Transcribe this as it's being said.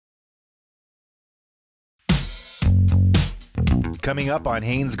coming up on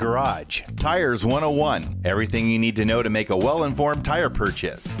Haynes Garage. Tires 101. Everything you need to know to make a well-informed tire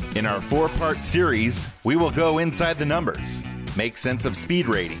purchase. In our 4-part series, we will go inside the numbers, make sense of speed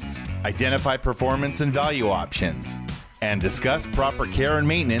ratings, identify performance and value options, and discuss proper care and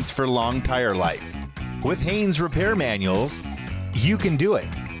maintenance for long tire life. With Haynes repair manuals, you can do it.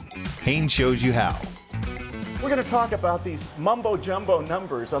 Haynes shows you how. We're going to talk about these mumbo-jumbo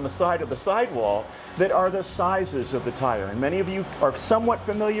numbers on the side of the sidewall that are the sizes of the tire. And many of you are somewhat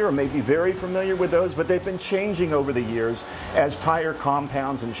familiar or maybe very familiar with those, but they've been changing over the years as tire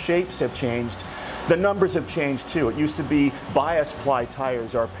compounds and shapes have changed. The numbers have changed too. It used to be bias ply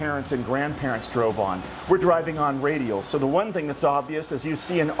tires our parents and grandparents drove on. We're driving on radials. So the one thing that's obvious is you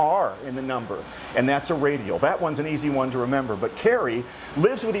see an R in the number, and that's a radial. That one's an easy one to remember. But Carrie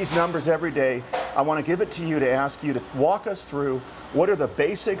lives with these numbers every day. I want to give it to you to ask you to walk us through what are the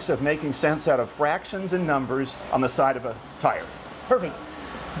basics of making sense out of fractions and numbers on the side of a tire. Perfect.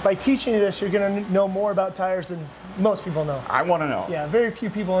 By teaching you this, you're going to know more about tires than most people know. I want to know. Yeah, very few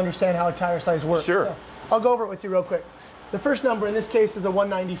people understand how a tire size works. Sure. So I'll go over it with you real quick. The first number in this case is a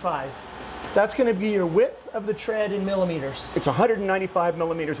 195. That's going to be your width of the tread in millimeters. It's 195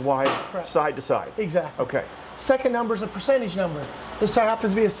 millimeters wide, Correct. Side to side. Exactly. Okay. Second number is a percentage number. This tire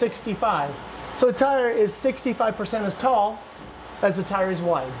happens to be a 65. So the tire is 65% as tall as the tire is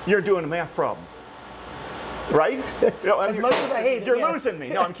wide. You're doing a math problem. Right? As much as I hate it, you're yeah. losing me.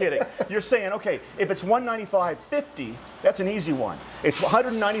 No, I'm kidding. You're saying, okay, if it's 195/50, that's an easy one. It's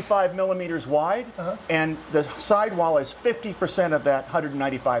 195 millimeters wide, and the sidewall is 50% of that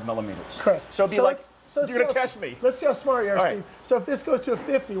 195 millimeters. Correct. So it'd be you're going to test me. Let's see how smart you are, All Steve. right. So if this goes to a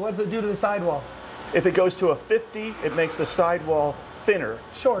 50, what does it do to the sidewall? If it goes to a 50, it makes the sidewall thinner,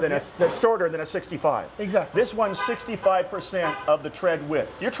 shorter than a 65. Exactly. This one's 65% of the tread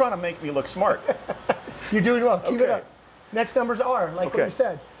width. You're trying to make me look smart. You're doing well. Keep it Okay. up. Next numbers are, like what we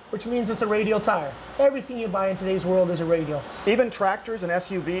said, which means it's a radial tire. Everything you buy in today's world is a radial. Even tractors and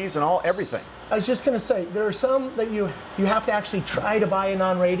SUVs and everything. I was just going to say, there are some that you have to actually try to buy a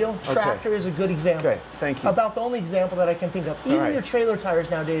non-radial. Tractor is a good example. Okay, thank you. About the only example that I can think of. Even your trailer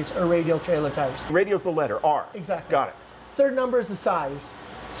tires nowadays are radial trailer tires. Radial's the letter, R. Exactly. Got it. Third number is the size.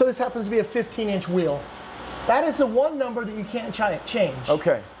 So this happens to be a 15-inch wheel. That is the one number that you can't change.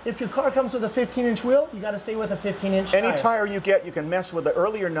 Okay. If your car comes with a 15-inch wheel, you got to stay with a 15-inch tire. Any tire you get, you can mess with the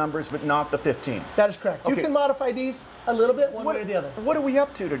earlier numbers, but not the 15. That is correct. You can modify these a little bit, one way or the other. What are we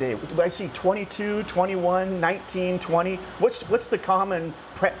up to today? I see 22, 21, 19, 20. What's the common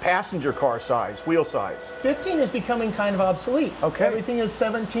passenger car size, wheel size? 15 is becoming kind of obsolete. Okay. Everything is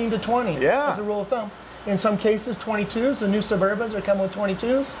 17 to 20 Yeah. as a rule of thumb. In some cases, 22s. The new Suburbans are coming with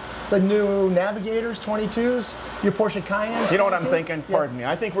 22s. The new Navigators, 22s. Your Porsche Cayennes. You know what I'm 22s. thinking? Yeah. Pardon me.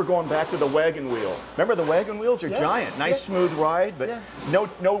 I think we're going back to the wagon wheel. Remember the wagon wheels are giant, nice smooth ride, but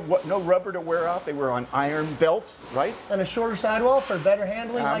no rubber to wear out. They were on iron belts, right? And a shorter sidewall for better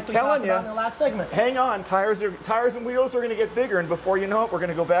handling, like we talked about in the last segment. Hang on, tires and wheels are going to get bigger, and before you know it, we're going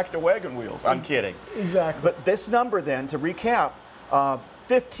to go back to wagon wheels. I'm kidding. Exactly. But this number then, to recap,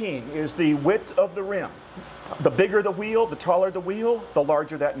 15 is the width of the rim. The bigger the wheel, the taller the wheel, the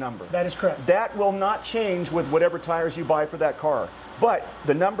larger that number. That is correct. That will not change with whatever tires you buy for that car. But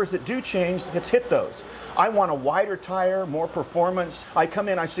the numbers that do change, let's hit those. I want a wider tire, more performance. I come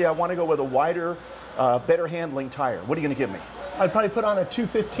in, I say I want to go with a wider, better handling tire. What are you going to give me? I'd probably put on a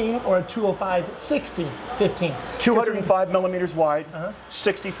 215 or a 205 60 15. 205 millimeters wide,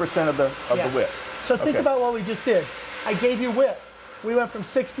 60% of the width. So think about what we just did. I gave you width. We went from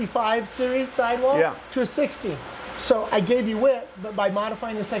 65 series sidewall to a 60. So I gave you width, but by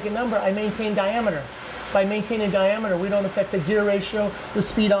modifying the second number, I maintain diameter. By maintaining diameter, we don't affect the gear ratio, the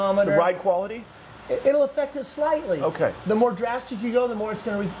speedometer. The ride quality? It'll affect it slightly. Okay. The more drastic you go, the more it's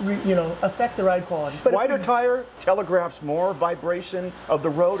going to, affect the ride quality. But wider tire telegraphs more vibration of the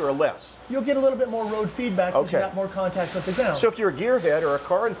road or less? You'll get a little bit more road feedback because you got more contact with the ground. So if you're a gearhead or a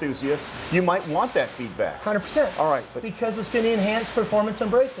car enthusiast, you might want that feedback. 100%. All right. But because it's going to enhance performance and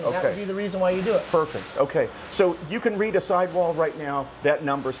braking. That would be the reason why you do it. Perfect. Okay. So you can read a sidewall right now. That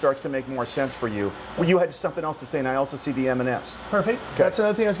number starts to make more sense for you. Well, you had something else to say, and I also see the M&S. Perfect. Okay. That's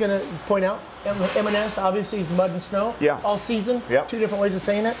another thing I was going to point out. M&S obviously is mud and snow. All season. Two different ways of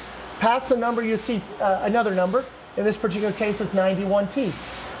saying it. Past the number, you see another number. In this particular case, it's 91T.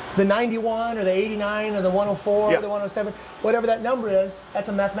 The 91 or the 89 or the 104 or the 107, whatever that number is, that's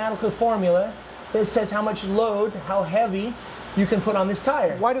a mathematical formula that says how much load, how heavy you can put on this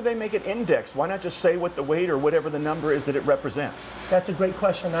tire. Why do they make it indexed? Why not just say what the weight or whatever the number is that it represents? That's a great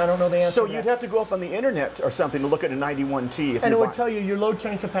question. I don't know the answer. So you'd have to go up on the internet or something to look at a 91T. And it would tell you your load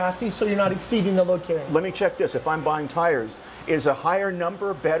carrying capacity, so you're not exceeding the load carrying. Let me check this. If I'm buying tires, is a higher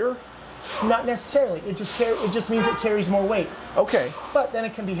number better? Not necessarily. It just means it carries more weight. Okay. But then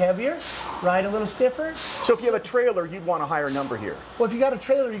it can be heavier, ride a little stiffer. So if you have a trailer, you'd want a higher number here. Well, if you got a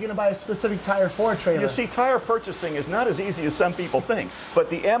trailer, you're going to buy a specific tire for a trailer. You see, tire purchasing is not as easy as some people think. But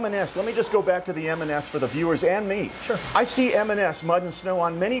the M&S, let me just go back to the M&S for the viewers and me. Sure. I see M&S, mud and snow,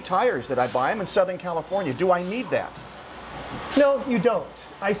 on many tires that I buy. I'm in Southern California. Do I need that? No, you don't.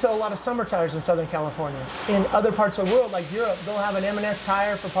 I sell a lot of summer tires in Southern California. In other parts of the world, like Europe, they'll have an M&S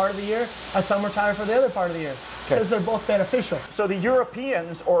tire for part of the year, a summer tire for the other part of the year, because they're both beneficial. So the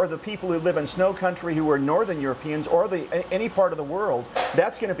Europeans, or the people who live in snow country who are northern Europeans, or any part of the world,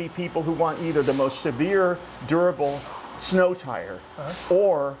 that's going to be people who want either the most severe, durable snow tire,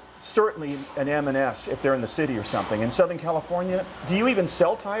 or certainly an M&S if they're in the city or something. In Southern California, do you even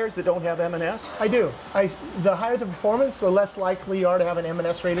sell tires that don't have M&S? I do. The higher the performance, the less likely you are to have an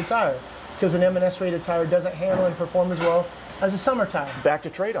M&S rated tire, because an M&S rated tire doesn't handle and perform as well as a summer tire. Back to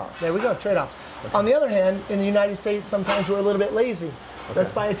trade-offs. There we go, trade-offs. Okay. On the other hand, in the United States, sometimes we're a little bit lazy. Okay.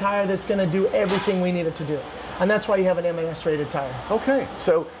 Let's buy a tire that's going to do everything we need it to do. And that's why you have an M&S rated tire. Okay,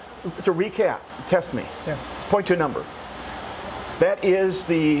 so to recap, test me. Yeah. Point to a number. That is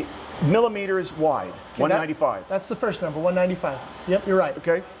the millimeters wide, okay, 195. That's the first number, 195. Yep, you're right.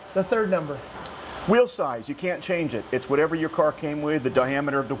 Okay. The third number. Wheel size, you can't change it. It's whatever your car came with, the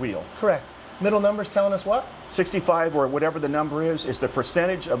diameter of the wheel. Correct. Middle number's telling us what? 65, or whatever the number is the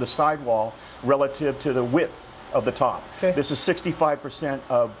percentage of the sidewall relative to the width of the top. Okay. This is 65%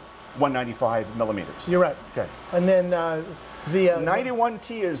 of 195 millimeters. You're right. Okay. And then the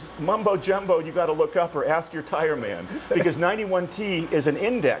 91T is mumbo jumbo. You got to look up or ask your tire man, because 91T is an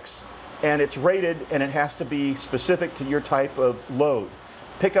index, and it's rated, and it has to be specific to your type of load.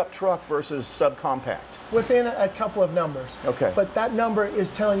 Pickup truck versus subcompact. Within a couple of numbers. Okay. But that number is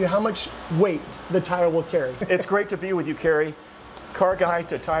telling you how much weight the tire will carry. It's great to be with you, Kerry. Car guy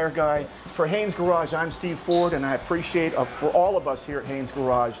to tire guy. For Haynes Garage, I'm Steve Ford, and I appreciate, for all of us here at Haynes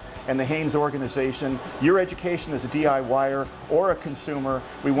Garage and the Haynes organization, your education as a DIYer or a consumer.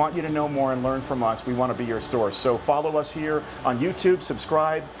 We want you to know more and learn from us. We want to be your source. So follow us here on YouTube,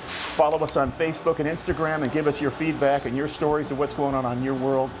 subscribe, follow us on Facebook and Instagram, and give us your feedback and your stories of what's going on in your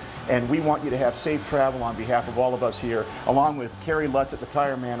world. And we want you to have safe travel on behalf of all of us here. Along with Kerry Lutz at the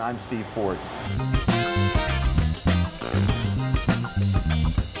Tire Man, I'm Steve Ford.